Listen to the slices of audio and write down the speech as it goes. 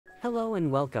Hello and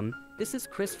welcome, this is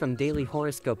Chris from Daily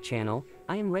Horoscope channel.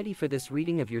 I am ready for this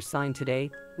reading of your sign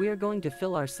today. We are going to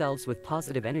fill ourselves with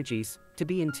positive energies, to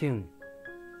be in tune.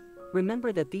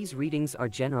 Remember that these readings are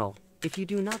general. If you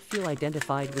do not feel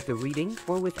identified with the reading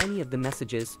or with any of the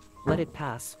messages, let it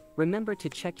pass. Remember to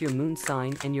check your moon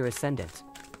sign and your ascendant.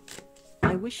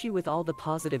 I wish you with all the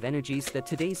positive energies that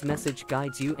today's message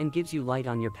guides you and gives you light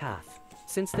on your path.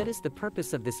 Since that is the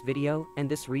purpose of this video and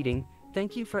this reading,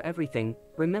 thank you for everything.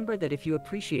 Remember that if you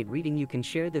appreciate reading, you can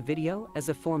share the video as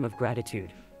a form of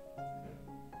gratitude.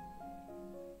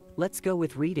 Let's go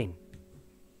with reading.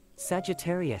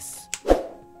 Sagittarius.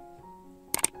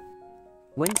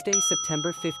 Wednesday,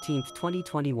 September 15th,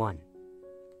 2021.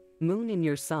 Moon in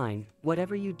your sign,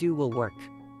 whatever you do will work.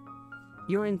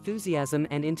 Your enthusiasm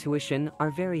and intuition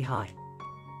are very high.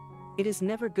 It is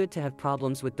never good to have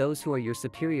problems with those who are your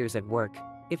superiors at work.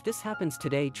 If this happens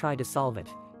today, try to solve it.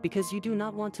 Because you do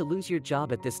not want to lose your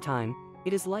job at this time,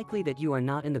 it is likely that you are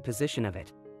not in the position of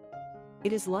it.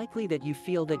 It is likely that you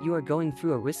feel that you are going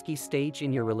through a risky stage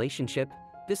in your relationship.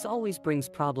 This always brings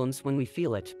problems when we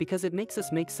feel it because it makes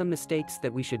us make some mistakes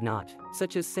that we should not,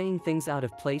 such as saying things out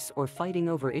of place or fighting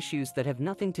over issues that have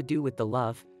nothing to do with the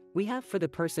love we have for the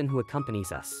person who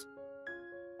accompanies us.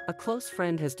 A close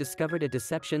friend has discovered a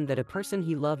deception that a person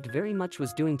he loved very much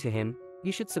was doing to him.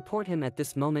 You should support him at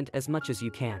this moment as much as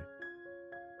you can.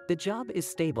 The job is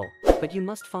stable, but you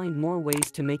must find more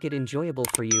ways to make it enjoyable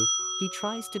for you. He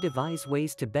tries to devise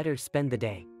ways to better spend the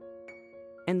day.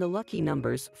 And the lucky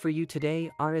numbers for you today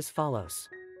are as follows: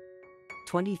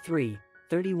 23,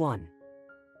 31,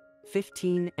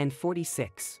 15, and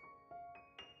 46.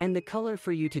 And the color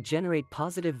for you to generate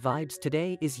positive vibes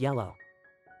today is yellow.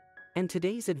 And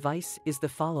today's advice is the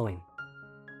following.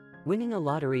 Winning a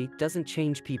lottery doesn't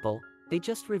change people, they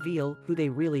just reveal who they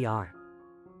really are.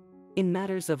 In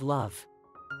matters of love,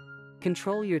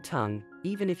 control your tongue,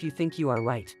 even if you think you are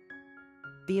right.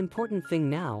 The important thing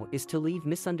now is to leave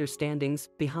misunderstandings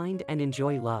behind and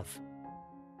enjoy love.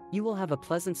 You will have a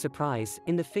pleasant surprise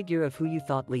in the figure of who you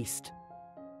thought least.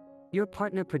 Your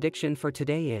partner prediction for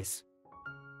today is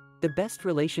the best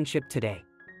relationship today.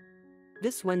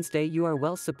 This Wednesday you are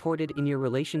well supported in your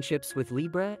relationships with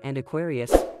Libra and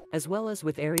Aquarius, as well as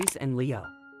with Aries and Leo.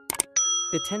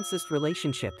 The tensest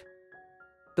relationship,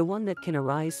 the one that can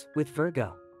arise with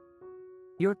Virgo.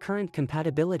 Your current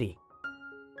compatibility,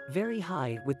 very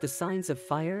high with the signs of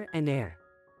fire and air.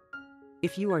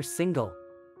 If you are single,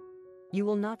 you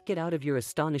will not get out of your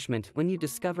astonishment when you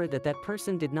discover that that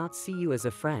person did not see you as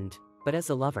a friend, but as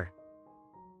a lover.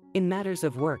 In matters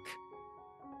of work,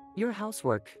 your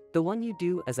housework, the one you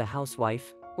do as a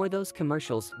housewife, or those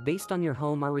commercials based on your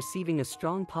home are receiving a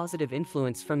strong positive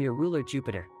influence from your ruler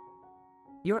Jupiter.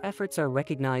 Your efforts are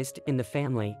recognized in the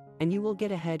family, and you will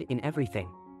get ahead in everything.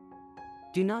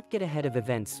 Do not get ahead of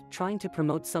events trying to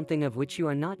promote something of which you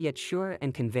are not yet sure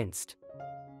and convinced.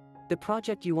 The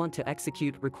project you want to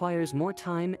execute requires more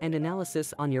time and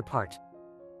analysis on your part.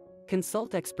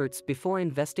 Consult experts before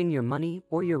investing your money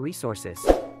or your resources.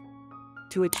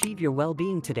 To achieve your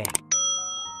well-being today,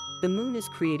 the moon is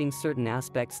creating certain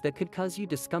aspects that could cause you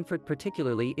discomfort,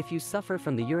 particularly if you suffer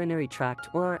from the urinary tract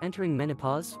or are entering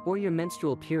menopause or your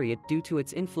menstrual period due to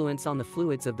its influence on the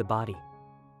fluids of the body.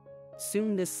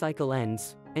 Soon this cycle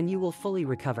ends, and you will fully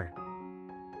recover.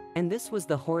 And this was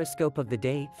the horoscope of the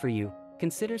day for you.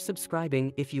 Consider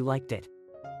subscribing if you liked it.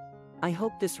 I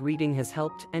hope this reading has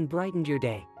helped and brightened your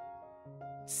day.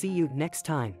 See you next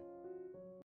time.